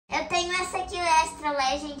tenho essa aqui, Extra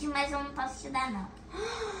Legend, mas eu não posso te dar, não.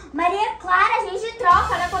 Maria Clara, a gente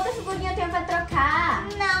troca. Olha quanta figurinha eu tenho pra trocar.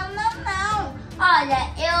 Não. Olha,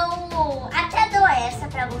 eu até dou essa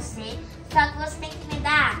pra você, só que você tem que me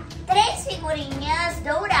dar 3 figurinhas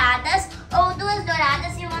douradas ou 2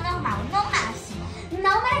 douradas e uma normal, no máximo.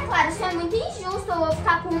 Não, Maria Clara, isso é muito injusto. Eu vou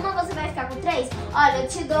ficar com uma, você vai ficar com 3. Olha, eu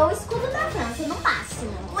te dou o escudo da França, no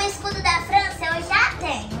máximo. O escudo da França eu já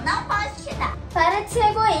tenho, não posso te dar. Para de ser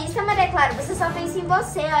egoísta, Maria Clara. Você só pensa em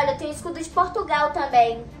você. Olha, eu tenho o escudo de Portugal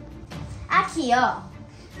também. Aqui, ó.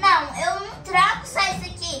 Não, eu não troco só isso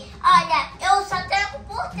aqui. Olha, eu só troco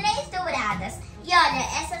por 3 douradas. E olha,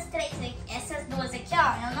 essas 2 aqui,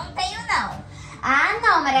 ó, eu não tenho, não. Ah,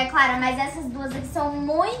 não, Maria Clara, mas essas 2 aqui são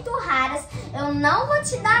muito raras. Eu não vou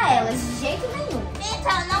te dar elas, de jeito nenhum.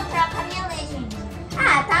 Então, eu não troco a minha legenda.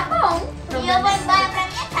 Ah, tá bom. E eu vou embora pra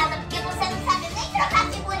minha casa, porque você não sabe nem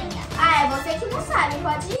trocar figurinha. Ah, é você que não sabe.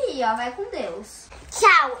 Pode ir, ó. Vai com Deus.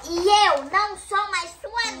 Tchau. E eu não sou mais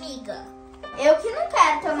sua amiga. Eu que não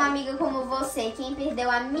quero ter uma amiga como você. Quem perdeu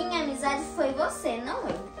a minha amizade foi você, não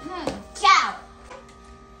eu. Tchau.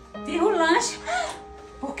 Tira o lanche.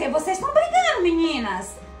 Por que vocês estão brigando,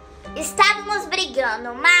 meninas? Estávamos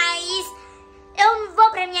brigando, mas eu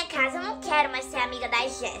vou pra minha casa. Eu não quero mais ser amiga da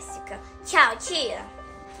Jéssica. Tchau, tia.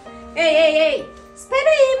 Ei. Espera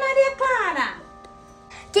aí, Maria Clara.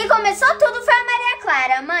 Quem começou tudo foi a Maria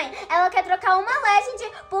Clara, mãe. Ela quer trocar uma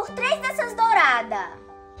Legend por 3 dessas douradas.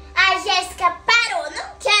 A Jéssica parou.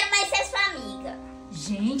 Não quero mais ser sua amiga.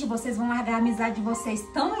 Gente, vocês vão largar a amizade de vocês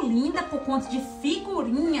tão linda por conta de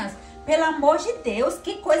figurinhas. Pelo amor de Deus,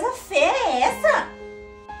 que coisa feia é essa?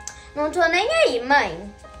 Não tô nem aí,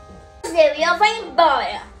 mãe. Eu vou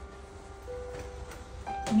embora.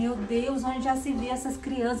 Meu Deus, onde já se vê essas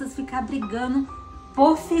crianças ficar brigando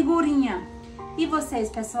por figurinha? E vocês,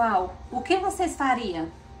 pessoal, o que vocês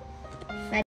fariam?